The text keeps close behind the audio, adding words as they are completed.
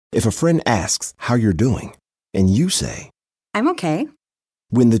If a friend asks how you're doing, and you say, I'm okay.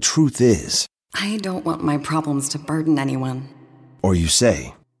 When the truth is, I don't want my problems to burden anyone. Or you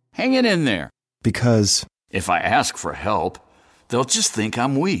say, Hang it in there. Because if I ask for help, they'll just think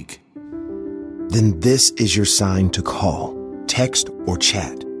I'm weak. Then this is your sign to call, text, or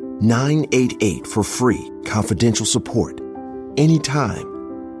chat 988 for free, confidential support.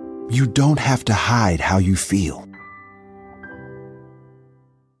 Anytime. You don't have to hide how you feel.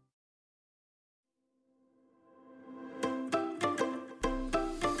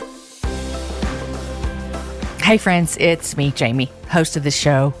 Hey friends, it's me, Jamie, host of this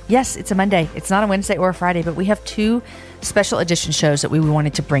show. Yes, it's a Monday. It's not a Wednesday or a Friday, but we have two special edition shows that we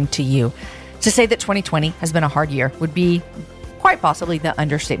wanted to bring to you. To say that 2020 has been a hard year would be quite possibly the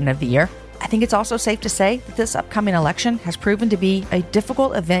understatement of the year. I think it's also safe to say that this upcoming election has proven to be a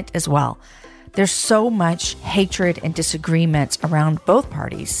difficult event as well. There's so much hatred and disagreements around both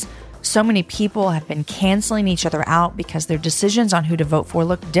parties. So many people have been canceling each other out because their decisions on who to vote for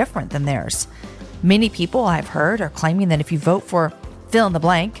look different than theirs. Many people I've heard are claiming that if you vote for fill in the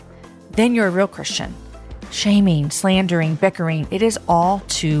blank, then you're a real Christian. Shaming, slandering, bickering, it is all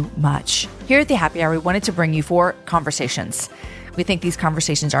too much. Here at the Happy Hour, we wanted to bring you 4 conversations. We think these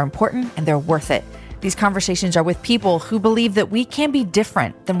conversations are important and they're worth it. These conversations are with people who believe that we can be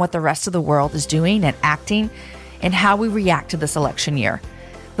different than what the rest of the world is doing and acting and how we react to this election year.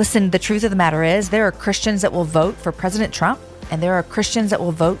 Listen, the truth of the matter is there are Christians that will vote for President Trump and there are Christians that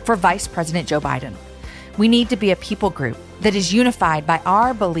will vote for Vice President Joe Biden. We need to be a people group that is unified by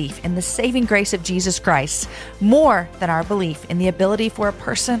our belief in the saving grace of Jesus Christ more than our belief in the ability for a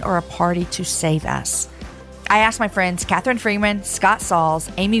person or a party to save us. I asked my friends Catherine Freeman, Scott Sauls,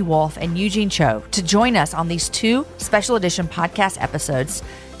 Amy Wolff, and Eugene Cho to join us on these 2 special edition podcast episodes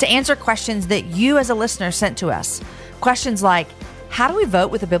to answer questions that you as a listener sent to us. Questions like, how do we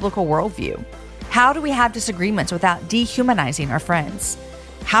vote with a biblical worldview? How do we have disagreements without dehumanizing our friends?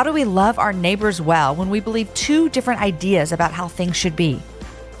 How do we love our neighbors well when we believe 2 different ideas about how things should be?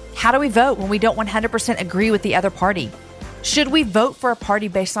 How do we vote when we don't 100% agree with the other party? Should we vote for a party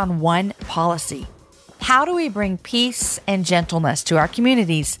based on one policy? How do we bring peace and gentleness to our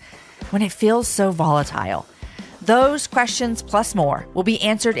communities when it feels so volatile? Those questions plus more will be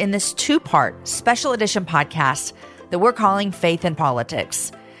answered in this 2-part special edition podcast that we're calling Faith in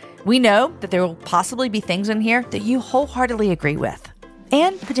Politics. We know that there will possibly be things in here that you wholeheartedly agree with,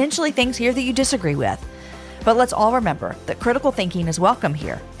 and potentially things here that you disagree with. But let's all remember that critical thinking is welcome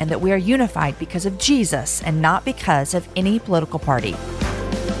here, and that we are unified because of Jesus and not because of any political party.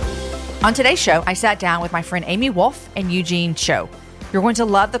 On today's show, I sat down with my friend Amy Wolff and Eugene Cho. You're going to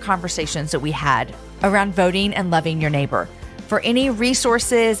love the conversations that we had around voting and loving your neighbor. For any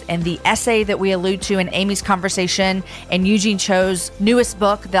resources and the essay that we allude to in Amy's conversation and Eugene Cho's newest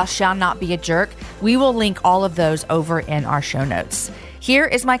book, Thou Shalt Not Be a Jerk, we will link all of those over in our show notes. Here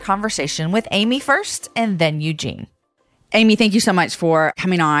is my conversation with Amy first and then Eugene. Amy, thank you so much for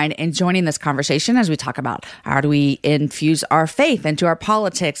coming on and joining this conversation as we talk about how do we infuse our faith into our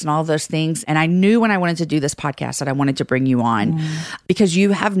politics and all of those things. And I knew when I wanted to do this podcast that I wanted to bring you on because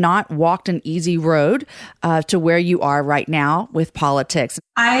you have not walked an easy road to where you are right now with politics.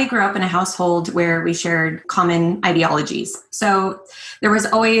 I grew up in a household where we shared common ideologies. So there was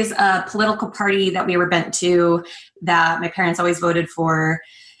always a political party that we were bent to that my parents always voted for.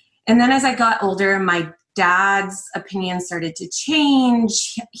 And then as I got older, my dad's opinions started to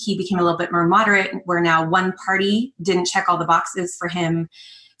change. He became a little bit more moderate, where now one party didn't check all the boxes for him.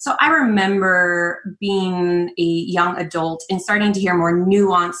 So I remember being a young adult and starting to hear more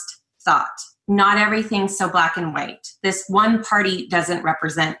nuanced thought. Not everything's so black and white. This one party doesn't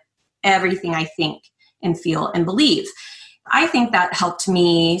represent everything I think and feel and believe. I think that helped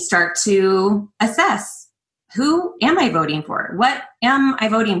me start to assess, who am I voting for? What am I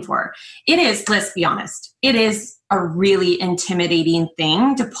voting for? It is, let's be honest, it is a really intimidating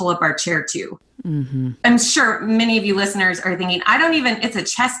thing to pull up our chair to. Mm-hmm. I'm sure many of you listeners are thinking, it's a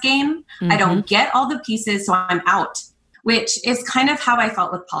chess game. Mm-hmm. I don't get all the pieces, so I'm out, which is kind of how I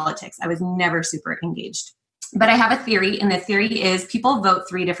felt with politics. I was never super engaged. But I have a theory, and the theory is people vote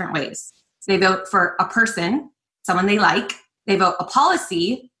 3 different ways. They vote for a person, someone they like. They vote a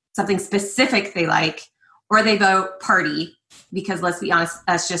policy, something specific they like. Or they vote party, because let's be honest,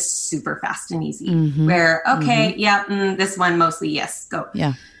 that's just super fast and easy. Mm-hmm. Where, this one mostly, yes, go.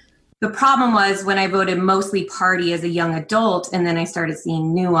 Yeah. The problem was when I voted mostly party as a young adult, and then I started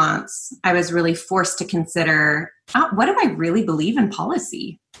seeing nuance, I was really forced to consider, what do I really believe in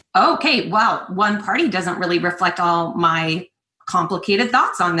policy? Okay, wow, one party doesn't really reflect all my complicated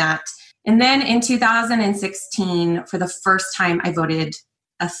thoughts on that. And then in 2016, for the first time, I voted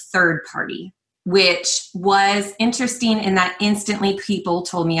a third party, which was interesting in that instantly people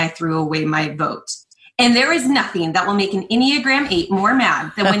told me I threw away my vote. And there is nothing that will make an Enneagram 8 more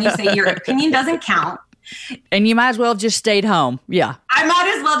mad than when you say your opinion doesn't count. And you might as well have just stayed home. Yeah. I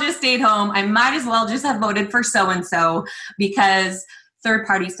might as well just stayed home. I might as well just have voted for so-and-so because third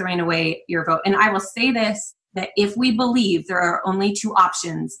parties throwing away your vote. And I will say this, that if we believe there are only two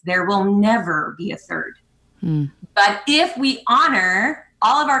options, there will never be a third. But if we honor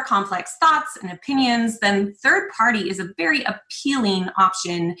all of our complex thoughts and opinions, then third party is a very appealing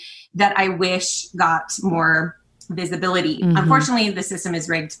option that I wish got more visibility. Unfortunately, the system is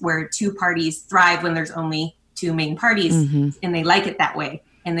rigged where two parties thrive when there's only two main parties, and they like it that way,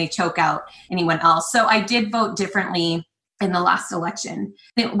 and they choke out anyone else. So I did vote differently in the last election.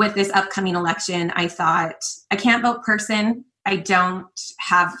 With this upcoming election, I thought, I can't vote person. I don't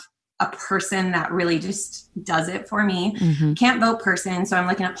have a person that really just does it for me. Can't vote person. So I'm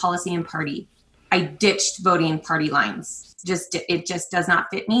looking at policy and party. I ditched voting party lines. It just does not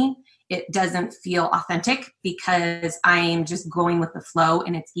fit me. It doesn't feel authentic because I'm just going with the flow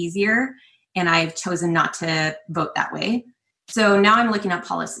and it's easier. And I've chosen not to vote that way. So now I'm looking at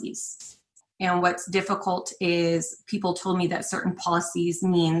policies. And what's difficult is people told me that certain policies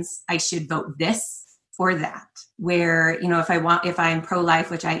means I should vote this or that, where, if I'm pro-life,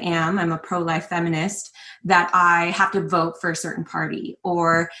 which I am, I'm a pro-life feminist, that I have to vote for a certain party.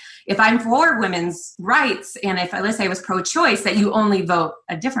 Or if I'm for women's rights, and let's say I was pro-choice, that you only vote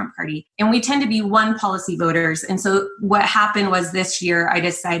a different party. And we tend to be one policy voters. And so what happened was this year, I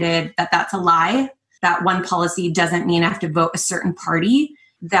decided that that's a lie, that one policy doesn't mean I have to vote a certain party,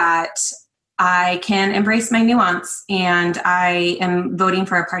 that I can embrace my nuance, and I am voting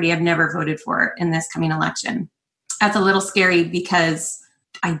for a party I've never voted for in this coming election. That's a little scary because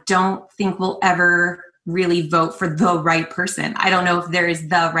I don't think we'll ever really vote for the right person. I don't know if there is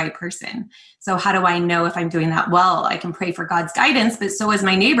the right person. So how do I know if I'm doing that? Well, I can pray for God's guidance, but so is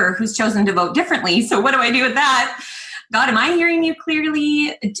my neighbor who's chosen to vote differently. So what do I do with that? God, am I hearing you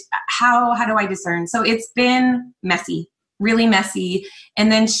clearly? How do I discern? So it's been messy. Really messy.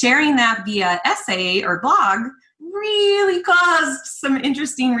 And then sharing that via essay or blog really caused some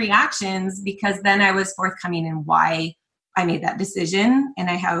interesting reactions because then I was forthcoming in why I made that decision. And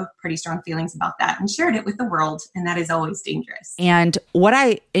I have pretty strong feelings about that and shared it with the world. And that is always dangerous. And what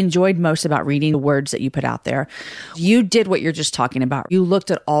I enjoyed most about reading the words that you put out there, you did what you're just talking about. You looked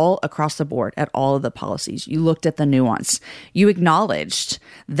at all across the board at all of the policies. You looked at the nuance. You acknowledged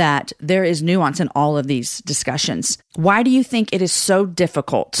that there is nuance in all of these discussions. Why do you think it is so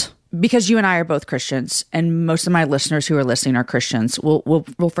difficult? Because you and I are both Christians, and most of my listeners who are listening are Christians.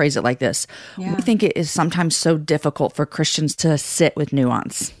 We'll phrase it like this. Yeah. We think it is sometimes so difficult for Christians to sit with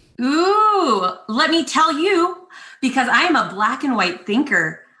nuance. Ooh, let me tell you, because I am a black and white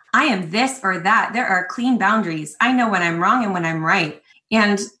thinker. I am this or that. There are clean boundaries. I know when I'm wrong and when I'm right.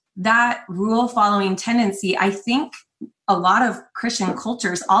 And that rule following tendency, I think a lot of Christian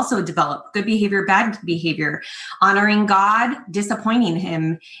cultures also develop good behavior, bad behavior, honoring God, disappointing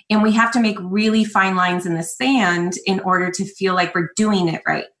him. And we have to make really fine lines in the sand in order to feel like we're doing it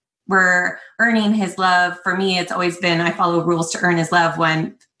right. We're earning his love. For me, it's always been, I follow rules to earn his love.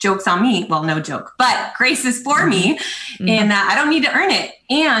 When joke's on me, well, no joke, but grace is for me and I don't need to earn it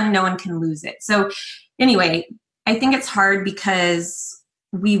and no one can lose it. So anyway, I think it's hard because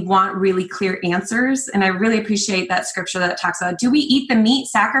we want really clear answers. And I really appreciate that scripture that talks about, do we eat the meat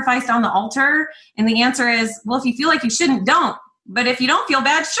sacrificed on the altar? And the answer is, well, if you feel like you shouldn't, don't. But if you don't feel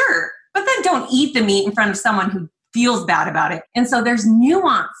bad, sure. But then don't eat the meat in front of someone who feels bad about it. And so there's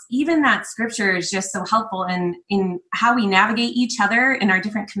nuance. Even that scripture is just so helpful in how we navigate each other in our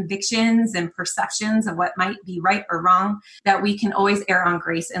different convictions and perceptions of what might be right or wrong, that we can always err on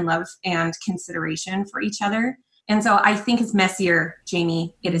grace and love and consideration for each other. And so I think it's messier,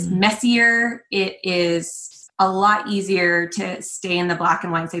 Jamie. It is messier. It is a lot easier to stay in the black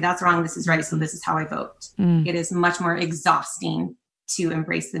and white and say, that's wrong, this is right, so this is how I vote. It is much more exhausting to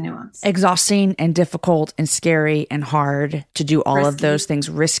embrace the nuance. Exhausting and difficult and scary and hard to do all of those things.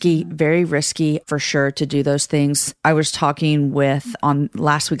 Risky, very risky for sure to do those things. I was talking on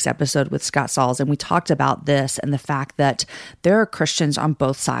last week's episode with Scott Sauls, and we talked about this and the fact that there are Christians on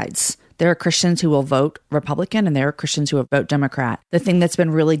both sides. There are Christians who will vote Republican and there are Christians who will vote Democrat. The thing that's been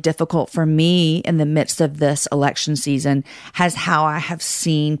really difficult for me in the midst of this election season has how I have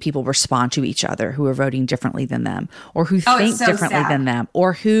seen people respond to each other who are voting differently than them or who think differently than them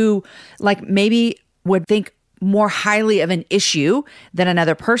or who maybe would think more highly of an issue than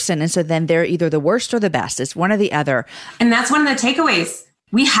another person. And so then they're either the worst or the best. It's one or the other. And that's one of the takeaways.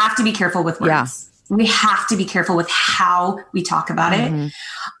 We have to be careful with words. we have to be careful with how we talk about it.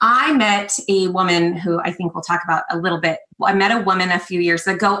 I met a woman who I think we'll talk about a little bit. I met a woman a few years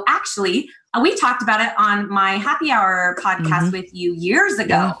ago. Actually, we talked about it on my happy hour podcast with you years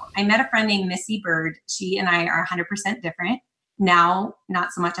ago. Yeah. I met a friend named Missy Bird. She and I are 100% different. Now,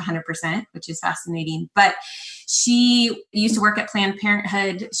 not so much 100%, which is fascinating. But she used to work at Planned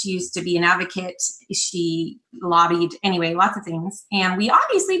Parenthood. She used to be an advocate. She lobbied, anyway, lots of things. And we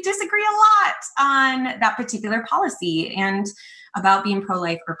obviously disagree a lot on that particular policy and about being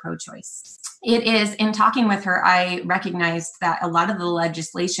pro-life or pro-choice. It is, in talking with her, I recognized that a lot of the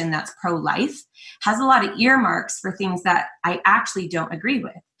legislation that's pro-life has a lot of earmarks for things that I actually don't agree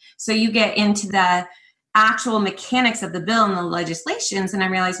with. So you get into the actual mechanics of the bill and the legislations, and I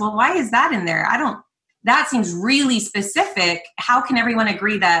realized, well, why is that in there? That seems really specific. How can everyone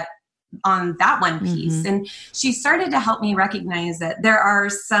agree that on that one piece? And she started to help me recognize that there are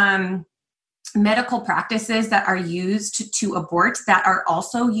some medical practices that are used to abort that are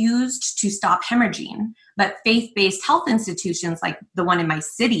also used to stop hemorrhaging. But faith-based health institutions like the one in my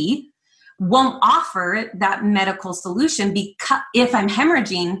city won't offer that medical solution because if I'm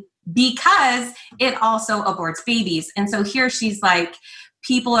hemorrhaging, because it also aborts babies. And so here she's like,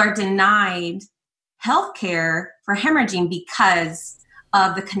 people are denied healthcare for hemorrhaging because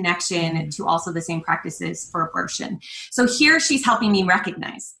of the connection to also the same practices for abortion. So here she's helping me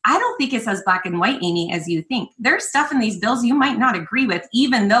recognize, I don't think it's as black and white, Amy, as you think. There's stuff in these bills you might not agree with,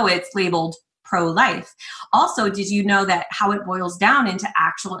 even though it's labeled pro-life. Also, did you know that how it boils down into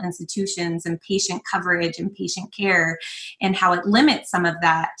actual institutions and patient coverage and patient care and how it limits some of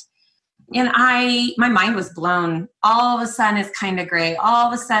that? And my mind was blown. All of a sudden it's kind of gray. All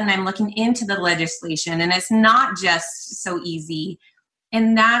of a sudden I'm looking into the legislation and it's not just so easy.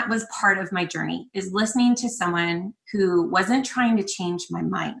 And that was part of my journey, is listening to someone who wasn't trying to change my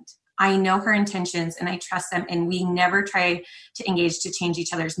mind. I know her intentions and I trust them, and we never try to engage to change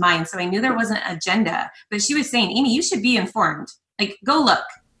each other's minds. So I knew there wasn't an agenda, but she was saying, Amy, you should be informed. Like, go look,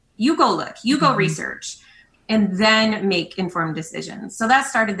 you go research, and then make informed decisions. So that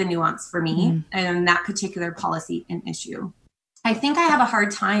started the nuance for me and that particular policy and issue. I think I have a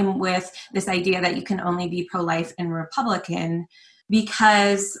hard time with this idea that you can only be pro-life and Republican,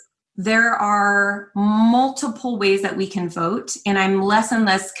 because there are multiple ways that we can vote. And I'm less and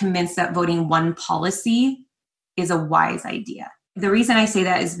less convinced that voting one policy is a wise idea. The reason I say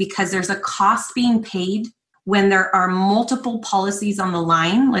that is because there's a cost being paid when there are multiple policies on the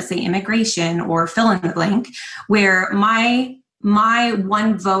line, let's say immigration or fill in the blank, where my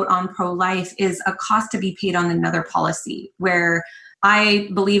one vote on pro-life is a cost to be paid on another policy, where I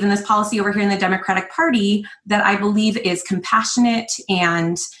believe in this policy over here in the Democratic Party that I believe is compassionate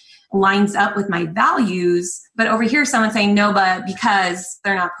and lines up with my values. But over here, someone's saying, no, but because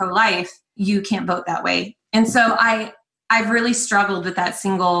they're not pro-life, you can't vote that way. And so I've really struggled with that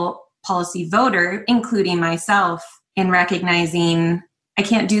single policy voter, including myself, in recognizing I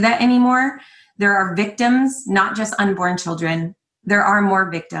can't do that anymore. There are victims, not just unborn children. There are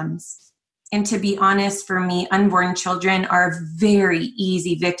more victims. And to be honest, for me, unborn children are a very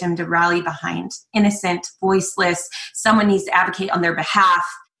easy victim to rally behind. Innocent, voiceless, someone needs to advocate on their behalf.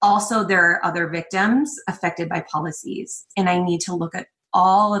 Also, there are other victims affected by policies. And I need to look at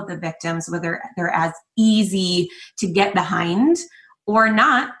all of the victims, whether they're as easy to get behind or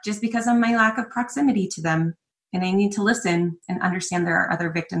not, just because of my lack of proximity to them. And I need to listen and understand there are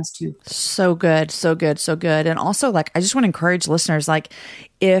other victims too. So good, so good, so good. And also, like, I just want to encourage listeners, like,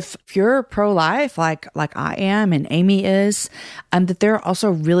 if you're pro-life, like I am and Amy is, that there are also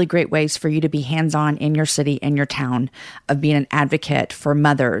really great ways for you to be hands-on in your city and your town of being an advocate for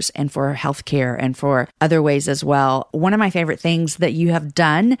mothers and for healthcare and for other ways as well. One of my favorite things that you have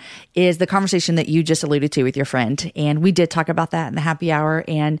done is the conversation that you just alluded to with your friend. And we did talk about that in the happy hour.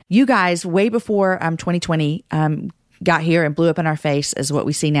 And you guys, way before 2020, got here and blew up in our face is what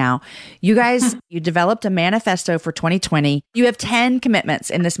we see now. You guys, you developed a manifesto for 2020. You have 10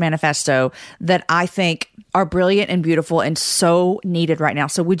 commitments in this manifesto that I think are brilliant and beautiful and so needed right now.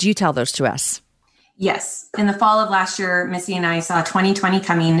 So would you tell those to us? Yes. In the fall of last year, Missy and I saw 2020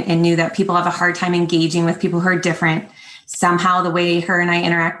 coming and knew that people have a hard time engaging with people who are different. Somehow the way her and I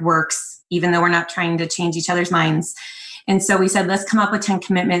interact works, even though we're not trying to change each other's minds. And so we said, let's come up with 10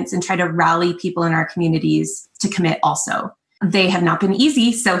 commitments and try to rally people in our communities to commit also. They have not been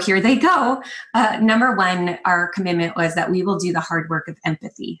easy, so here they go. Number one, our commitment was that we will do the hard work of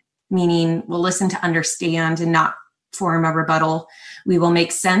empathy, meaning we'll listen to understand and not form a rebuttal. We will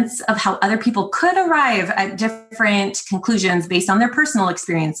make sense of how other people could arrive at different conclusions based on their personal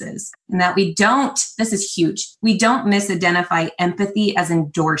experiences. And that we don't, this is huge, we don't misidentify empathy as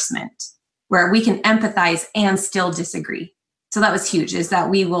endorsement. where we can empathize and still disagree. So that was huge, is that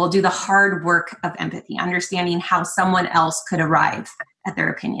we will do the hard work of empathy, understanding how someone else could arrive at their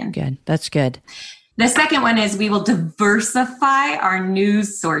opinion. Good. That's good. The second one is we will diversify our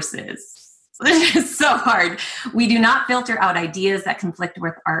news sources. This is so hard. We do not filter out ideas that conflict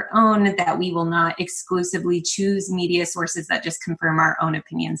with our own, that we will not exclusively choose media sources that just confirm our own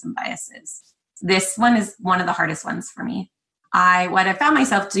opinions and biases. This one is one of the hardest ones for me. What I found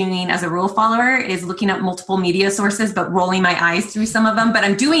myself doing as a rule follower is looking at multiple media sources, but rolling my eyes through some of them. But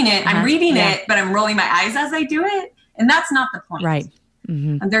I'm doing it, I'm reading it, but I'm rolling my eyes as I do it. And that's not the point. Right.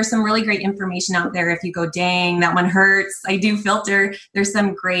 Mm-hmm. There's some really great information out there. If you go, dang, that one hurts, I do filter. There's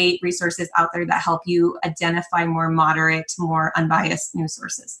some great resources out there that help you identify more moderate, more unbiased news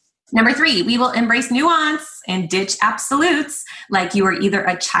sources. Number 3, we will embrace nuance and ditch absolutes, like you are either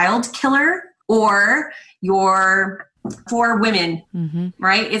a child killer or you're for women,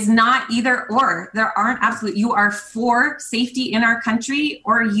 right? It's not either or. There aren't absolute. You are for safety in our country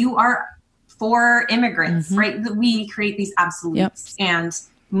or you are for immigrants, right? We create these absolutes and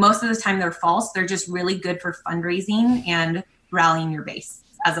most of the time they're false. They're just really good for fundraising and rallying your base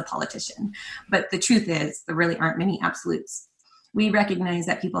as a politician. But the truth is there really aren't many absolutes. We recognize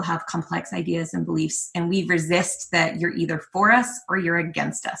that people have complex ideas and beliefs, and we resist that you're either for us or you're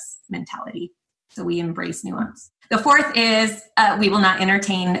against us mentality. So we embrace nuance. The fourth is we will not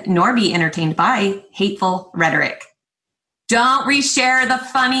entertain nor be entertained by hateful rhetoric. Don't reshare the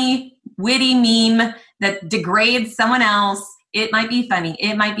funny, witty meme that degrades someone else. It might be funny,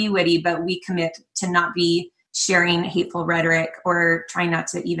 it might be witty, but we commit to not be sharing hateful rhetoric or trying not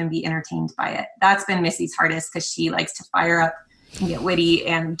to even be entertained by it. That's been Missy's hardest because she likes to fire up and get witty,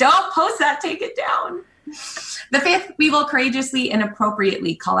 and don't post that, take it down. The fifth, we will courageously and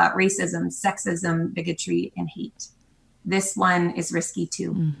appropriately call out racism, sexism, bigotry, and hate. This one is risky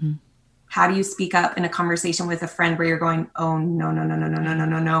too. How do you speak up in a conversation with a friend where you're going, oh, no.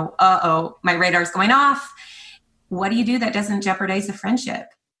 Uh-oh, my radar's going off. What do you do that doesn't jeopardize a friendship?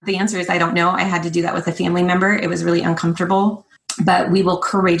 The answer is, I don't know. I had to do that with a family member. It was really uncomfortable, but we will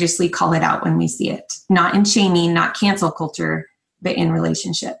courageously call it out when we see it. Not in shaming, not cancel culture, but in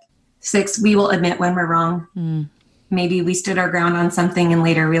relationship. 6, we will admit when we're wrong. Maybe we stood our ground on something and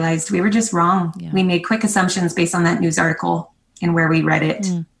later realized we were just wrong. We made quick assumptions based on that news article and where we read it.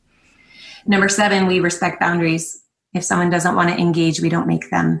 Number 7, we respect boundaries. If someone doesn't want to engage, we don't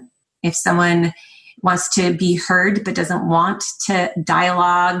make them. If someone wants to be heard but doesn't want to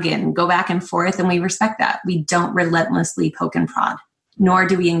dialogue and go back and forth, and we respect that. We don't relentlessly poke and prod, nor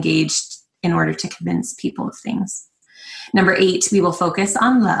do we engage in order to convince people of things. Number 8, we will focus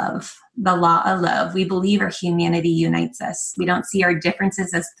on love, the law of love. We believe our humanity unites us. We don't see our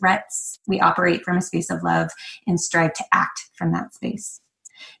differences as threats. We operate from a space of love and strive to act from that space.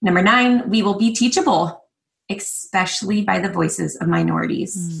 Number 9, we will be teachable, especially by the voices of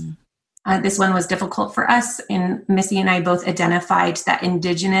minorities. This one was difficult for us, and Missy and I both identified that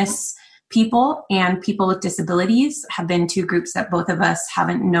Indigenous people and people with disabilities have been 2 groups that both of us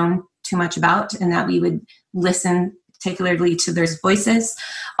haven't known too much about, and that we would listen particularly to their voices.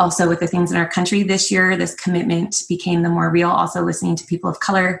 Also with the things in our country this year, this commitment became the more real, also listening to people of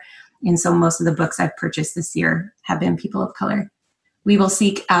color. And so most of the books I've purchased this year have been people of color. We will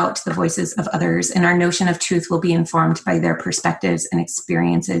seek out the voices of others, and our notion of truth will be informed by their perspectives and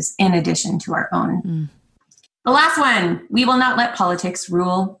experiences in addition to our own. The last one, we will not let politics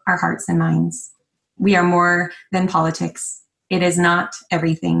rule our hearts and minds. We are more than politics. It is not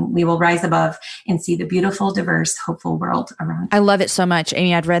everything. We will rise above and see the beautiful, diverse, hopeful world around. I love it so much.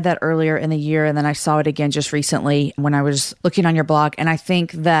 Amy, I'd read that earlier in the year, and then I saw it again just recently when I was looking on your blog. And I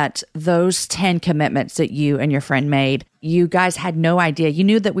think that those 10 commitments that you and your friend made, you guys had no idea. You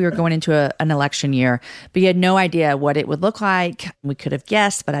knew that we were going into an election year, but you had no idea what it would look like. We could have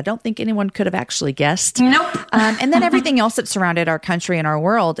guessed, but I don't think anyone could have actually guessed. Nope. And then everything else that surrounded our country and our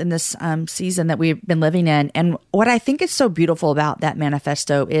world in this season that we've been living in. And what I think is so beautiful about that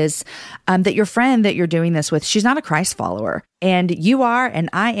manifesto is that your friend that you're doing this with, she's not a Christ follower. And you are,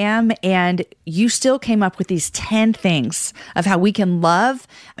 and I am, and you still came up with these 10 things of how we can love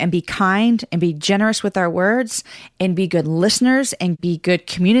and be kind and be generous with our words and be good listeners and be good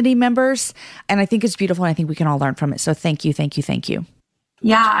community members. And I think it's beautiful, and I think we can all learn from it. So thank you, thank you, thank you.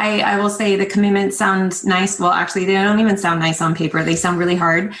 Yeah, I will say the commitments sound nice. Well, actually, they don't even sound nice on paper. They sound really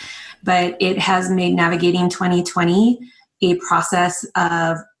hard, but it has made navigating 2020 a process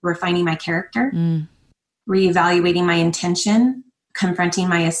of refining my character, reevaluating my intention, confronting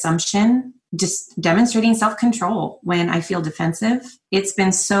my assumption, just demonstrating self-control when I feel defensive. It's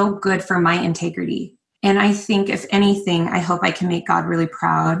been so good for my integrity. And I think if anything, I hope I can make God really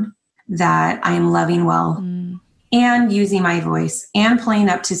proud that I am loving well and using my voice and playing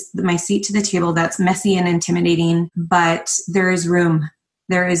up to my seat to the table. That's messy and intimidating, but there is room.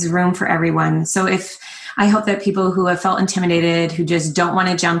 There is room for everyone. So I hope that people who have felt intimidated, who just don't want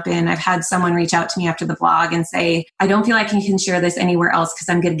to jump in, I've had someone reach out to me after the vlog and say, I don't feel like I can share this anywhere else because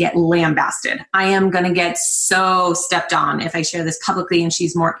I'm going to get lambasted. I am going to get so stepped on if I share this publicly. And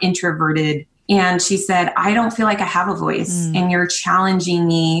she's more introverted. And she said, I don't feel like I have a voice. And you're challenging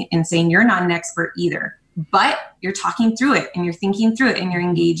me and saying you're not an expert either. But you're talking through it and you're thinking through it and you're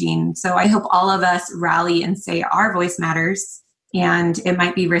engaging. So I hope all of us rally and say our voice matters. And it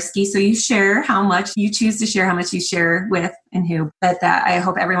might be risky. So you share how much you choose to share, how much you share with and who. But that I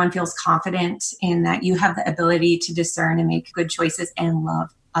hope everyone feels confident in that you have the ability to discern and make good choices and love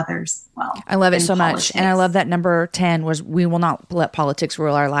others well. I love it so much. And I love that number 10 was we will not let politics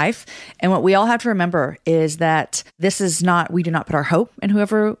rule our life. And what we all have to remember is that we do not put our hope in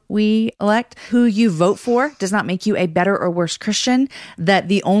whoever we elect. Who you vote for does not make you a better or worse Christian. That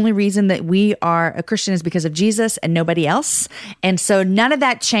the only reason that we are a Christian is because of Jesus and nobody else. And so none of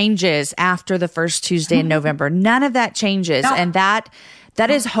that changes after the first Tuesday in November. None of that changes. No. And that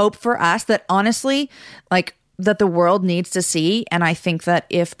is hope for us that honestly, that the world needs to see. And I think that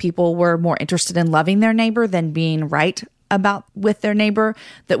if people were more interested in loving their neighbor than being right with their neighbor,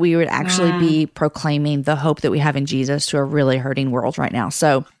 that we would actually be proclaiming the hope that we have in Jesus to a really hurting world right now.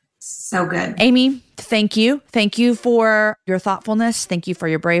 So good. Amy, thank you. Thank you for your thoughtfulness. Thank you for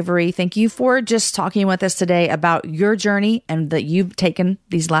your bravery. Thank you for just talking with us today about your journey and that you've taken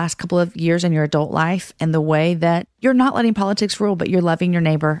these last couple of years in your adult life and the way that you're not letting politics rule, but you're loving your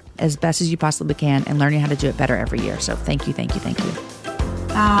neighbor as best as you possibly can and learning how to do it better every year. So thank you, thank you, thank you.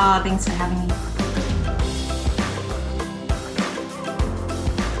 Thanks for having me.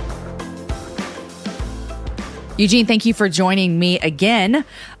 Eugene, thank you for joining me again.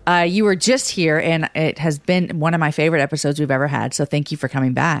 You were just here, and it has been one of my favorite episodes we've ever had. So thank you for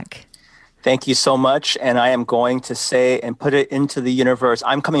coming back. Thank you so much. And I am going to say and put it into the universe,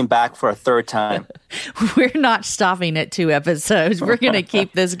 I'm coming back for a third time. We're not stopping at 2 episodes. We're going to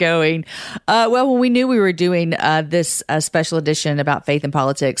keep this going. Well, when we knew we were doing this special edition about faith and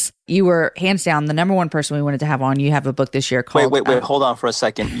politics, you were hands down the number one person we wanted to have on. You have a book this year called... Wait, hold on for a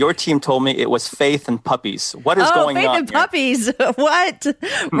second. Your team told me it was Faith and Puppies. What is going on Faith and Puppies. What?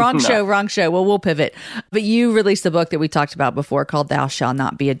 Wrong show. Well, we'll pivot. But you released a book that we talked about before called Thou Shalt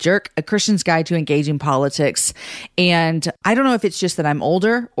Not Be a Jerk, A Christian's Guide to Engaging Politics. And I don't know if it's just that I'm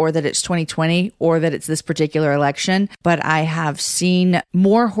older or that it's 2020 or that it's this particular election, but I have seen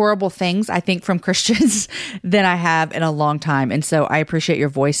more horrible things, I think, from Christians than I have in a long time. And so I appreciate your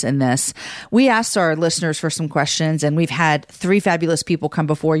voice in this. We asked our listeners for some questions, and we've had 3 fabulous people come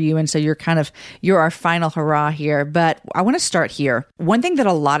before you. And so you're our final hurrah here. But I want to start here. One thing that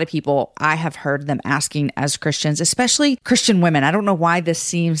a lot of people, I have heard them asking as Christians, especially Christian women, I don't know why this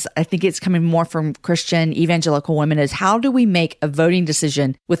seems, I think it's coming more from Christian evangelical women, is how do we make a voting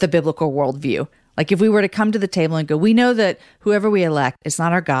decision with a biblical worldview? Like if we were to come to the table and go, we know that whoever we elect, it's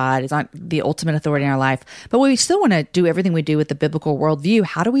not our God, it's not the ultimate authority in our life, but we still want to do everything we do with the biblical worldview.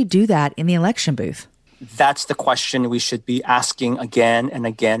 How do we do that in the election booth? That's the question we should be asking again and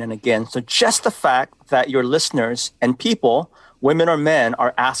again and again. So just the fact that your listeners and people, women or men,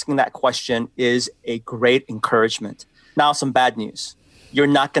 are asking that question is a great encouragement. Now, some bad news. You're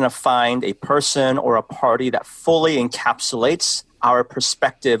not going to find a person or a party that fully encapsulates our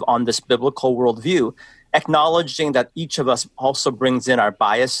perspective on this biblical worldview, acknowledging that each of us also brings in our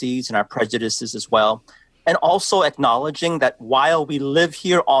biases and our prejudices as well, and also acknowledging that while we live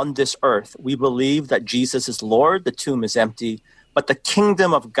here on this earth, we believe that Jesus is Lord, the tomb is empty, but the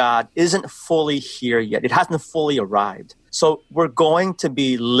kingdom of God isn't fully here yet. It hasn't fully arrived. So we're going to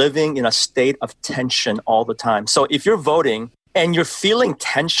be living in a state of tension all the time. So if you're voting and you're feeling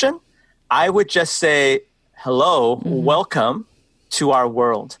tension, I would just say, hello, welcome to our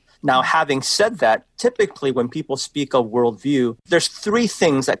world. Now, having said that, typically when people speak of worldview, there's 3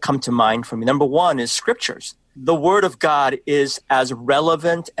 things that come to mind for me. Number 1 is scriptures. The word of God is as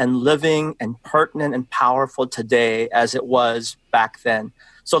relevant and living and pertinent and powerful today as it was back then.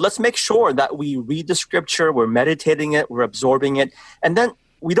 So let's make sure that we read the scripture, we're meditating it, we're absorbing it, and then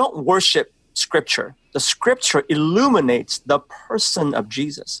we don't worship scripture. The scripture illuminates the person of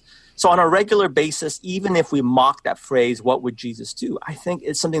Jesus. So on a regular basis, even if we mock that phrase, what would Jesus do? I think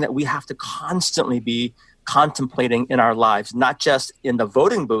it's something that we have to constantly be contemplating in our lives, not just in the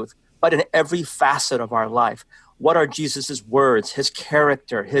voting booth, but in every facet of our life. What are Jesus's words, his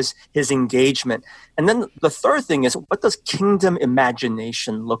character, his engagement? And then the third thing is, what does kingdom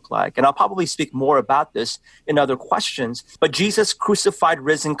imagination look like? And I'll probably speak more about this in other questions. But Jesus, crucified,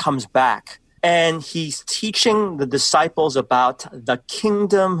 risen, comes back. And he's teaching the disciples about the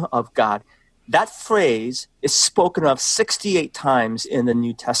kingdom of God. That phrase is spoken of 68 times in the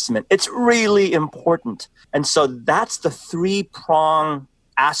New Testament. It's really important. And so that's the three-prong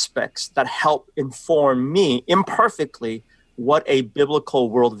aspects that help inform me imperfectly what a biblical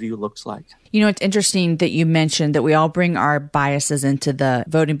worldview looks like. You know, it's interesting that you mentioned that we all bring our biases into the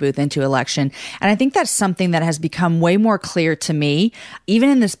voting booth, into election. And I think that's something that has become way more clear to me, even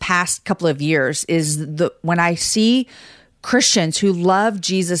in this past couple of years, is when I see Christians who love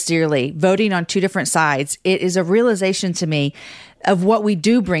Jesus dearly voting on two different sides, it is a realization to me of what we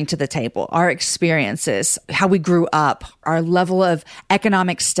do bring to the table, our experiences, how we grew up, our level of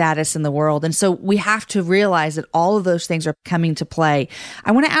economic status in the world. And so we have to realize that all of those things are coming to play.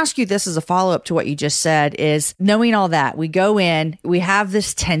 I want to ask you this as a follow-up to what you just said, is knowing all that, we go in, we have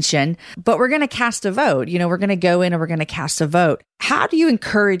this tension, but we're going to cast a vote. You know, we're going to go in and we're going to cast a vote. How do you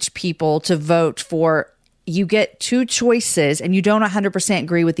encourage people to vote for, you get two choices and you don't 100%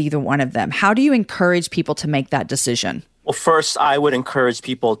 agree with either one of them? How do you encourage people to make that decision? Well, first, I would encourage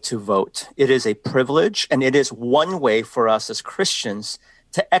people to vote. It is a privilege, and it is one way for us as Christians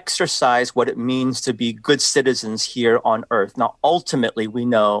to exercise what it means to be good citizens here on earth. Now, ultimately, we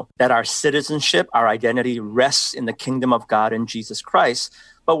know that our citizenship, our identity rests in the kingdom of God in Jesus Christ,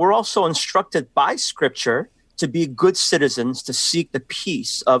 but we're also instructed by Scripture to be good citizens, to seek the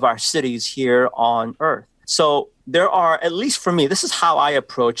peace of our cities here on earth. So there are, at least for me, this is how I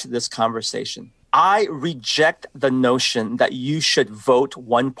approach this conversation. I reject the notion that you should vote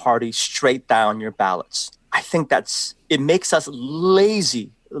one party straight down your ballots. I think it makes us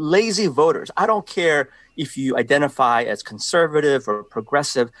lazy voters. I don't care if you identify as conservative or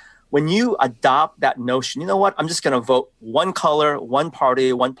progressive. When you adopt that notion, you know what, I'm just going to vote one color, one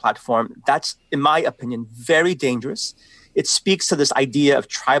party, one platform. That's, in my opinion, very dangerous. It speaks to this idea of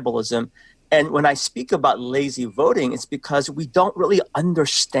tribalism. And when I speak about lazy voting, it's because we don't really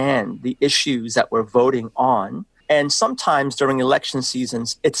understand the issues that we're voting on. And sometimes during election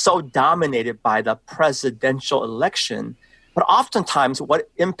seasons, it's so dominated by the presidential election. But oftentimes what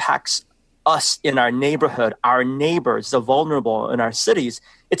impacts us in our neighborhood, our neighbors, the vulnerable in our cities,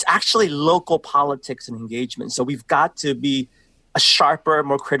 it's actually local politics and engagement. So we've got to be a sharper,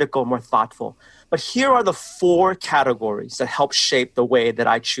 more critical, more thoughtful. But here are the four categories that help shape the way that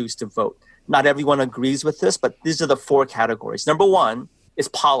I choose to vote. Not everyone agrees with this, but these are the four categories. Number one is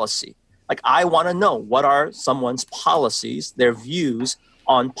policy. Like, I want to know, what are someone's policies, their views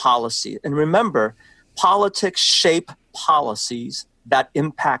on policy? And remember, politics shape policies that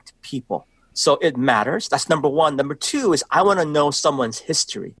impact people. So it matters. That's number one. Number two is, I want to know someone's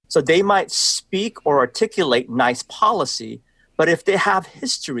history. So they might speak or articulate nice policy, but if they have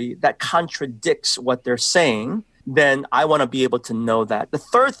history that contradicts what they're saying, then I want to be able to know that. The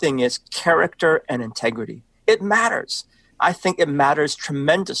third thing is character and integrity. It matters. I think it matters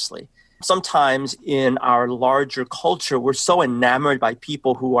tremendously. Sometimes in our larger culture, we're so enamored by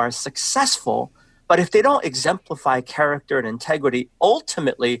people who are successful, but if they don't exemplify character and integrity,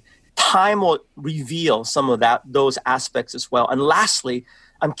 ultimately, time will reveal some of those aspects as well. And lastly,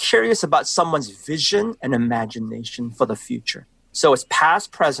 I'm curious about someone's vision and imagination for the future. So it's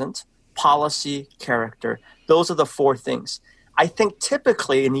past, present, policy, character. Those are the four things. I think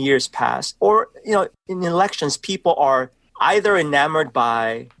typically in years past, or in elections, people are either enamored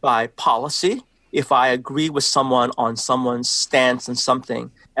by policy, if I agree with someone on someone's stance on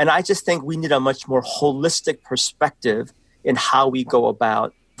something. And I just think we need a much more holistic perspective in how we go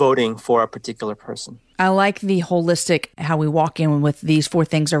about voting for a particular person. I like the holistic, how we walk in with these four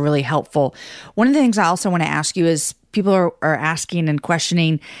things are really helpful. One of the things I also want to ask you is, people are asking and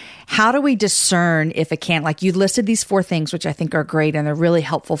questioning, how do we discern if it can't, like you listed these four things, which I think are great and they're really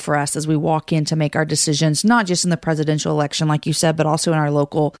helpful for us as we walk in to make our decisions, not just in the presidential election, like you said, but also in our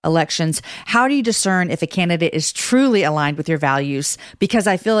local elections. How do you discern if a candidate is truly aligned with your values? Because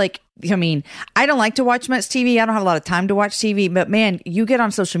I feel like, I don't like to watch much TV. I don't have a lot of time to watch TV, but man, you get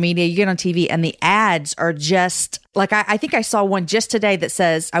on social media, you get on TV, and the ads are just like, I think I saw one just today that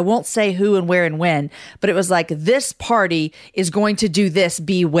says, I won't say who and where and when, but it was like, this party is going to do this,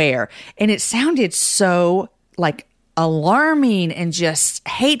 beware. And it sounded so like alarming and just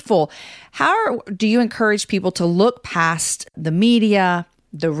hateful. How do you encourage people to look past the media,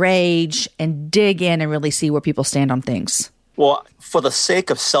 the rage, and dig in and really see where people stand on things? Well, for the sake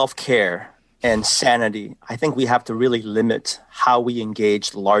of self-care, and sanity, I think we have to really limit how we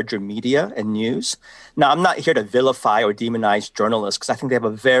engage larger media and news. Now, I'm not here to vilify or demonize journalists because I think they have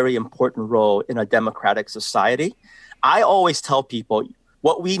a very important role in a democratic society. I always tell people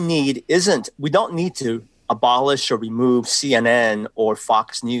what we need we don't need to abolish or remove CNN or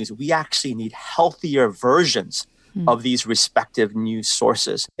Fox News. We actually need healthier versions of these respective news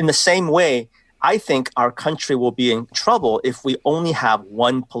sources. In the same way, I think our country will be in trouble if we only have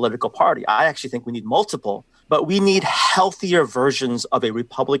one political party. I actually think we need multiple, but we need healthier versions of a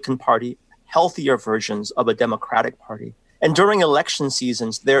Republican Party, healthier versions of a Democratic Party. And during election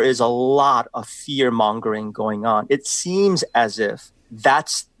seasons, there is a lot of fear-mongering going on. It seems as if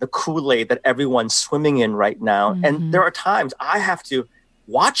that's the Kool-Aid that everyone's swimming in right now. And there are times I have to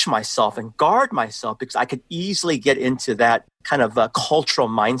watch myself and guard myself because I could easily get into that kind of a cultural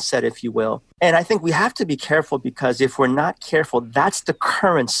mindset, if you will. And I think we have to be careful because if we're not careful, that's the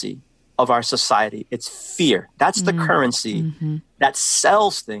currency of our society. It's fear. That's the currency that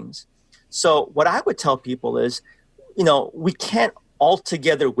sells things. So what I would tell people is, we can't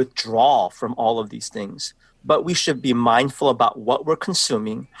altogether withdraw from all of these things, but we should be mindful about what we're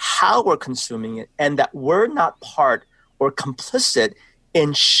consuming, how we're consuming it, and that we're not part or complicit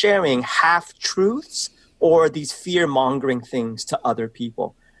in sharing half-truths or these fear-mongering things to other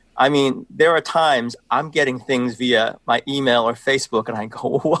people. I mean, there are times I'm getting things via my email or Facebook, and I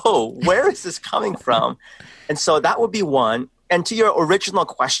go, whoa, where is this coming from? And so that would be one. And to your original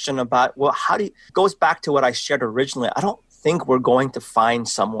question about, goes back to what I shared originally. I don't think we're going to find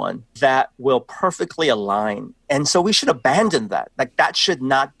someone that will perfectly align. And so we should abandon that. Like, that should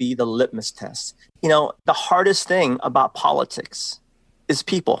not be the litmus test. The hardest thing about politics is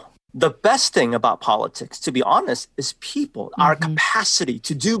people. The best thing about politics, to be honest, is people, our capacity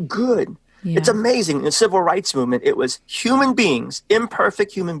to do good. Yeah. It's amazing. In the civil rights movement, it was human beings,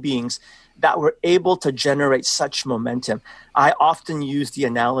 imperfect human beings, that were able to generate such momentum. I often use the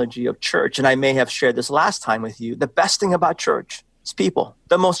analogy of church, and I may have shared this last time with you. The best thing about church is people.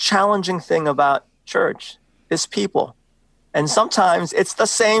 The most challenging thing about church is people. And sometimes it's the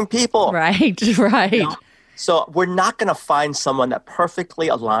same people. Right. So we're not going to find someone that perfectly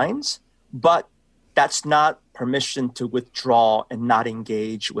aligns, but that's not permission to withdraw and not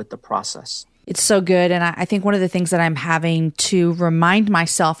engage with the process. It's so good. And I think one of the things that I'm having to remind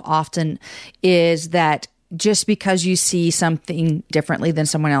myself often is that just because you see something differently than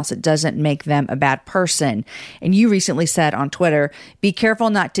someone else, it doesn't make them a bad person. And you recently said on Twitter, be careful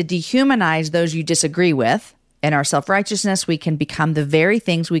not to dehumanize those you disagree with. In our self-righteousness, we can become the very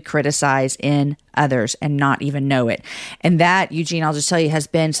things we criticize in others and not even know it. And that, Eugene, I'll just tell you, has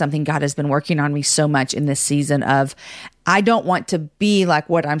been something God has been working on me so much in this season of, I don't want to be like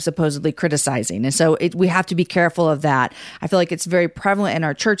what I'm supposedly criticizing. And so we have to be careful of that. I feel like it's very prevalent in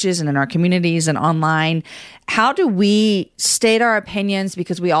our churches and in our communities and online. How do we state our opinions,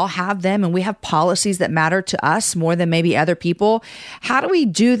 because we all have them and we have policies that matter to us more than maybe other people? How do we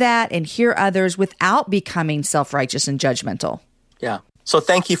do that and hear others without becoming self-righteous and judgmental? Yeah. So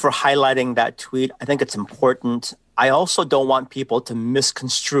thank you for highlighting that tweet. I think it's important. I also don't want people to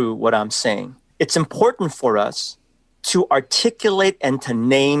misconstrue what I'm saying. It's important for us to articulate and to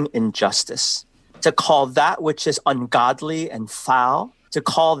name injustice, to call that which is ungodly and foul, to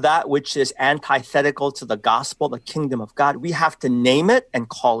call that which is antithetical to the gospel, the kingdom of God. We have to name it and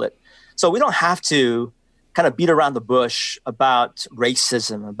call it. So we don't have to kind of beat around the bush about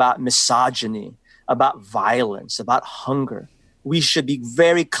racism, about misogyny, about violence, about hunger. We should be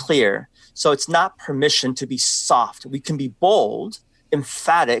very clear. So it's not permission to be soft. We can be bold,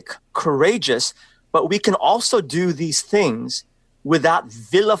 emphatic, courageous, but we can also do these things without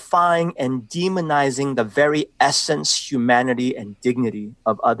vilifying and demonizing the very essence, humanity, and dignity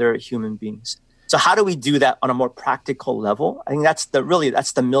of other human beings. So how do we do that on a more practical level? I think that's the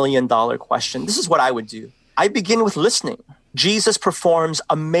 $1 million question. This is what I would do. I begin with listening. Jesus performs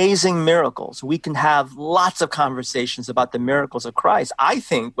amazing miracles. We can have lots of conversations about the miracles of Christ. I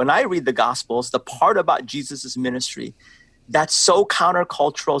think when I read the Gospels, the part about Jesus' ministry that's so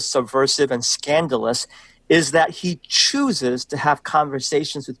countercultural, subversive, and scandalous is that he chooses to have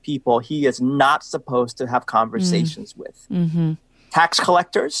conversations with people he is not supposed to have conversations with. Tax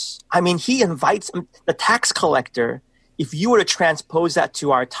collectors. I mean, he invites the tax collector. If you were to transpose that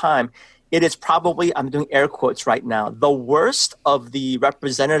to our time, it is probably, I'm doing air quotes right now, the worst of the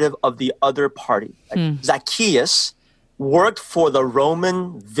representative of the other party. Like Zacchaeus worked for the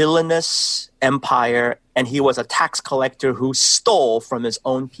Roman villainous empire, and he was a tax collector who stole from his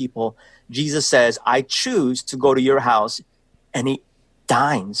own people. Jesus says, I choose to go to your house, and he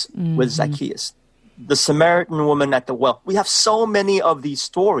dines with Zacchaeus. the Samaritan woman at the well. We have so many of these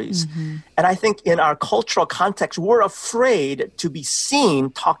stories. And I think in our cultural context, we're afraid to be seen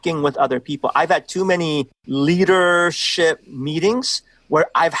talking with other people. I've had too many leadership meetings where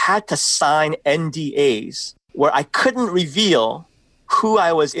I've had to sign NDAs where I couldn't reveal who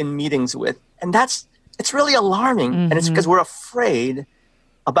I was in meetings with. And it's really alarming. And it's because we're afraid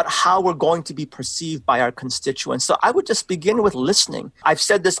about how we're going to be perceived by our constituents. So I would just begin with listening. I've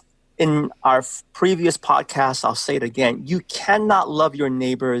said this in our previous podcast, I'll say it again. You cannot love your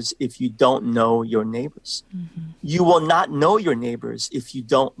neighbors if you don't know your neighbors. You will not know your neighbors if you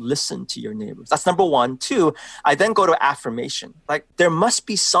don't listen to your neighbors. That's number one. Two, I then go to affirmation. Like, there must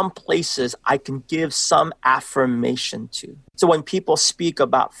be some places I can give some affirmation to. So when people speak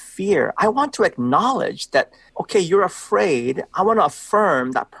about fear, I want to acknowledge that, okay, you're afraid. I want to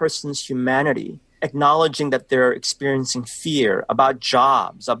affirm that person's humanity, acknowledging that they're experiencing fear about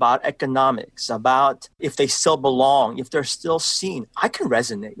jobs, about economics, about if they still belong, if they're still seen. I can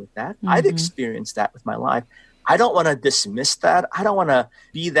resonate with that. I've experienced that with my life. I don't want to dismiss that. I don't want to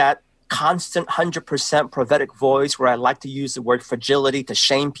be that constant 100% prophetic voice where I like to use the word fragility to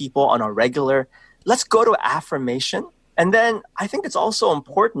shame people on a regular. Let's go to affirmation. And then I think it's also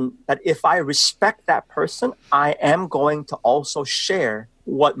important that if I respect that person, I am going to also share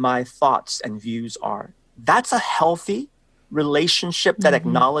what my thoughts and views are. That's a healthy relationship that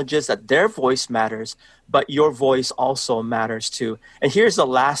acknowledges that their voice matters, but your voice also matters too. And here's the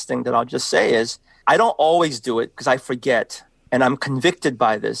last thing that I'll just say is, I don't always do it because I forget, and I'm convicted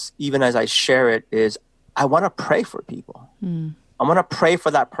by this, even as I share it, is I want to pray for people. I want to pray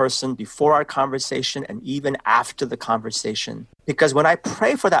for that person before our conversation and even after the conversation. Because when I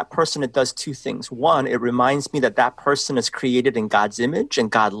pray for that person, it does two things. One, it reminds me that that person is created in God's image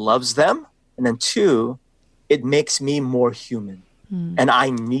and God loves them. And then two, it makes me more human. And I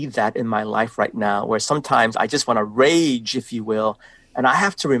need that in my life right now, where sometimes I just want to rage, if you will. And I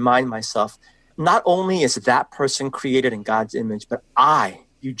have to remind myself, not only is that person created in God's image, but I,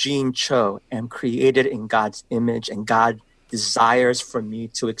 Eugene Cho, am created in God's image, and God desires for me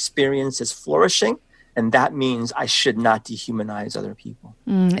to experience his flourishing. And that means I should not dehumanize other people.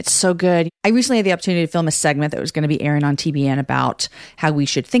 It's so good. I recently had the opportunity to film a segment that was going to be airing on TBN about how we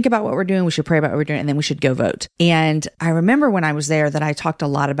should think about what we're doing, we should pray about what we're doing, and then we should go vote. And I remember when I was there that I talked a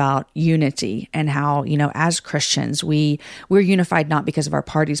lot about unity and how, you know, as Christians, we're unified not because of our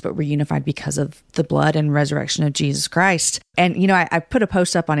parties, but we're unified because of the blood and resurrection of Jesus Christ. And, you know, I put a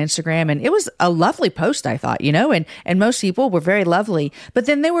post up on Instagram, and it was a lovely post, I thought, you know, and most people were very lovely. But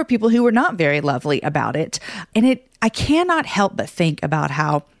then there were people who were not very lovely about it. And I cannot help but think about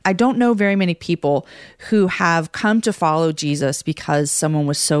how I don't know very many people who have come to follow Jesus because someone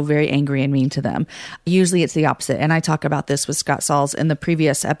was so very angry and mean to them. Usually it's the opposite. And I talk about this with Scott Sauls in the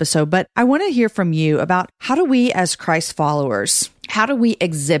previous episode, but I want to hear from you about how do we as Christ followers, how do we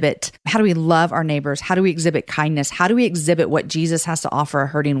love our neighbors? How do we exhibit kindness? How do we exhibit what Jesus has to offer a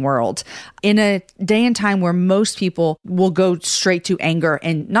hurting world in a day and time where most people will go straight to anger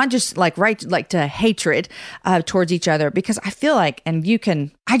and not just like to hatred towards each other? Because I feel like, and you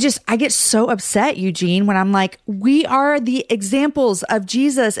can, I get so upset, Eugene, when I'm like, we are the examples of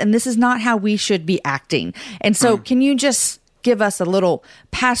Jesus and this is not how we should be acting. And so can you just give us a little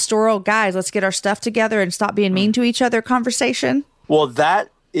pastoral, guys, let's get our stuff together and stop being mean to each other conversation? Well, that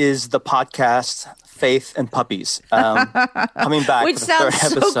is the podcast Faith and Puppies coming back. Which for the sounds third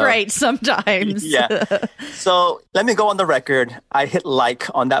so episode. great sometimes. Yeah. So let me go on the record. I hit like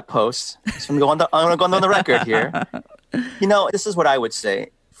on that post. So I'm going to go on the record here. You know, this is what I would say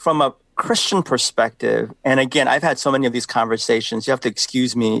from a Christian perspective. And again, I've had so many of these conversations. You have to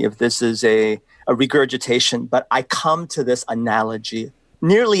excuse me if this is a regurgitation, but I come to this analogy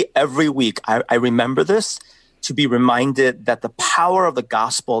nearly every week. I remember this to be reminded that the power of the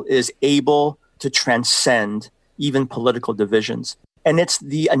gospel is able to transcend even political divisions. And it's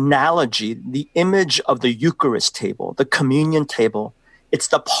the analogy, the image of the Eucharist table, the communion table. It's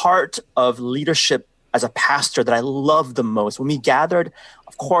the part of leadership as a pastor that I love the most. When we gathered,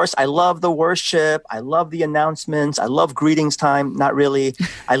 of course, I love the worship. I love the announcements. I love greetings time. Not really.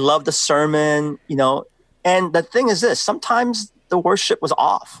 I love the sermon, you know. And the thing is this, sometimes the worship was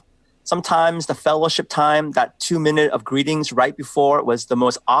off. Sometimes the fellowship time, that 2 minutes of greetings right before, was the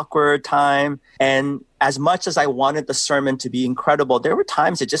most awkward time. And as much as I wanted the sermon to be incredible, there were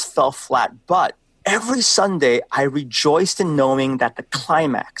times it just fell flat. But every Sunday, I rejoiced in knowing that the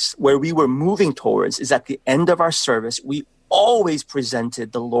climax where we were moving towards is at the end of our service. We always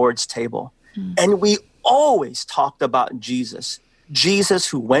presented the Lord's table. And we always talked about Jesus. Jesus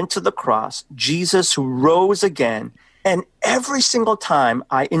who went to the cross, Jesus who rose again, And every single time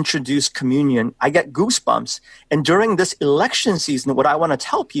I introduce communion, I get goosebumps. And during this election season, what I want to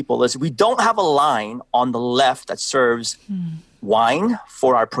tell people is we don't have a line on the left that serves wine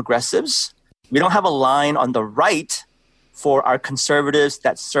for our progressives. We don't have a line on the right for our conservatives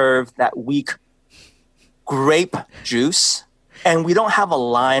that serve that weak grape juice. And we don't have a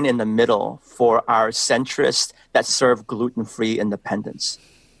line in the middle for our centrists that serve gluten-free independence.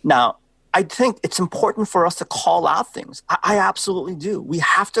 Now, I think it's important for us to call out things. I absolutely do. We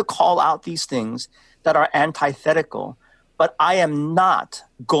have to call out these things that are antithetical. But I am not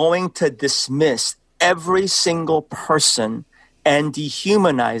going to dismiss every single person and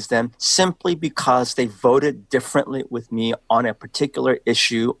dehumanize them simply because they voted differently with me on a particular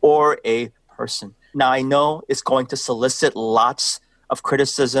issue or a person. Now, I know it's going to solicit lots of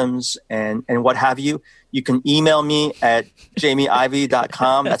criticisms and what have you. You can email me at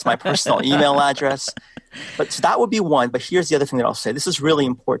jamieivey.com. That's my personal email address. But so that would be one. But here's the other thing that I'll say. This is really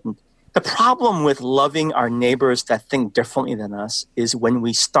important. The problem with loving our neighbors that think differently than us is when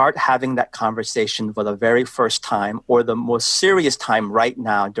we start having that conversation for the very first time or the most serious time right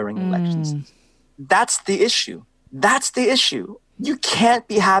now during elections. That's the issue. That's the issue. You can't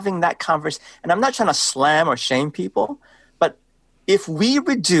be having that conversation. And I'm not trying to slam or shame people, but if we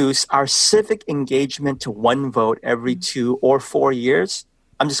reduce our civic engagement to one vote every 2 or 4 years,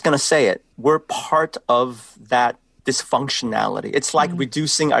 I'm just going to say it, we're part of that dysfunctionality. It's like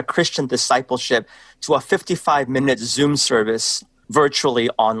reducing our Christian discipleship to a 55-minute Zoom service virtually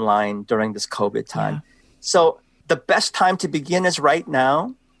online during this COVID time. Yeah. So the best time to begin is right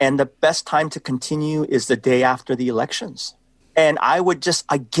now, and the best time to continue is the day after the elections. And I would just,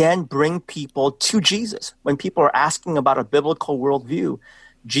 again, bring people to Jesus. When people are asking about a biblical worldview,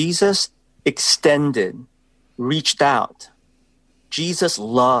 Jesus extended, reached out. Jesus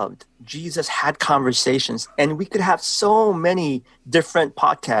loved. Jesus had conversations. And we could have so many different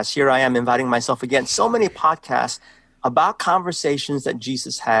podcasts. Here I am inviting myself again. So many podcasts about conversations that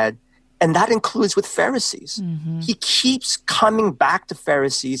Jesus had. And that includes with Pharisees. He keeps coming back to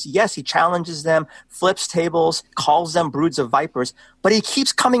Pharisees. Yes, he challenges them, flips tables, calls them broods of vipers, but he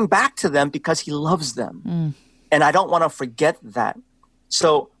keeps coming back to them because he loves them. And I don't want to forget that.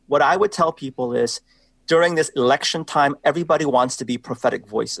 So what I would tell people is during this election time, everybody wants to be prophetic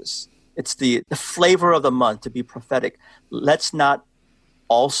voices. It's the flavor of the month to be prophetic. Let's not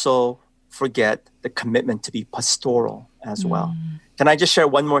also forget the commitment to be pastoral as well. Can I just share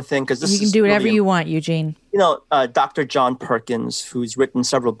one more thing? Because this you can do whatever you want, Eugene. You know, Dr. John Perkins, who's written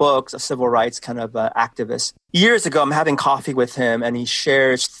several books, a civil rights kind of activist. Years ago, I'm having coffee with him, and he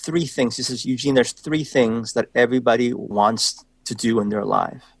shares 3 things. He says, Eugene, there's 3 things that everybody wants to do in their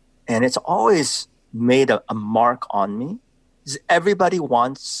life. And it's always made a mark on me. Is everybody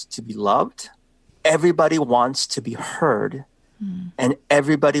wants to be loved, everybody wants to be heard, and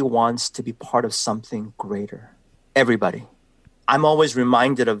everybody wants to be part of something greater. Everybody. I'm always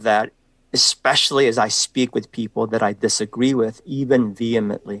reminded of that, especially as I speak with people that I disagree with, even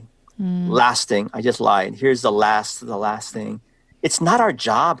vehemently. Last thing, I just lied. Here's the last thing. It's not our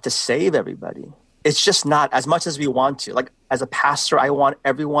job to save everybody. It's just not, as much as we want to. Like, as a pastor, I want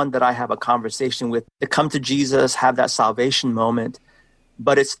everyone that I have a conversation with to come to Jesus, have that salvation moment.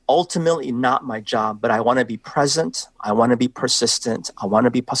 But it's ultimately not my job. But I want to be present. I want to be persistent. I want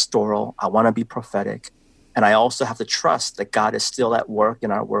to be pastoral. I want to be prophetic. And I also have to trust that God is still at work in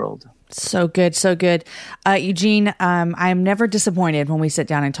our world. So good, so good. Eugene, I'm never disappointed when we sit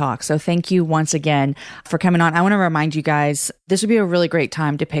down and talk. So thank you once again for coming on. I want to remind you guys, this would be a really great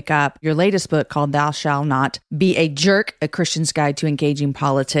time to pick up your latest book called Thou Shalt Not Be a Jerk, A Christian's Guide to Engaging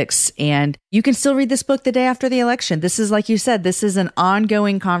Politics. And you can still read this book the day after the election. This is, like you said, this is an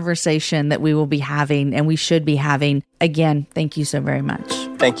ongoing conversation that we will be having and we should be having. Again, thank you so very much.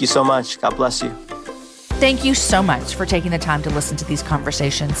 Thank you so much. God bless you. Thank you so much for taking the time to listen to these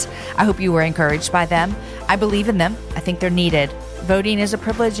conversations. I hope you were encouraged by them. I believe in them. I think they're needed. Voting is a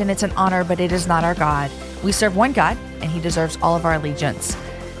privilege and it's an honor, but it is not our God. We serve one God, and he deserves all of our allegiance.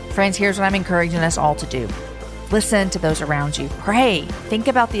 Friends, here's what I'm encouraging us all to do. Listen to those around you. Pray. Think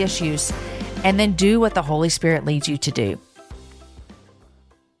about the issues, and then do what the Holy Spirit leads you to do.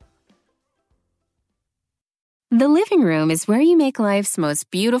 The living room is where you make life's most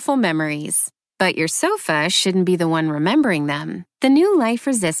beautiful memories. But your sofa shouldn't be the one remembering them. The new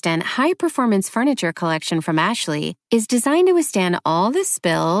life-resistant, high-performance furniture collection from Ashley is designed to withstand all the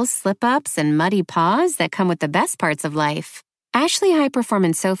spills, slip-ups, and muddy paws that come with the best parts of life. Ashley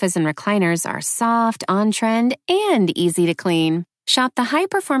high-performance sofas and recliners are soft, on-trend, and easy to clean. Shop the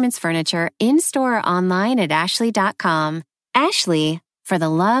high-performance furniture in-store or online at ashley.com. Ashley, for the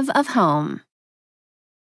love of home.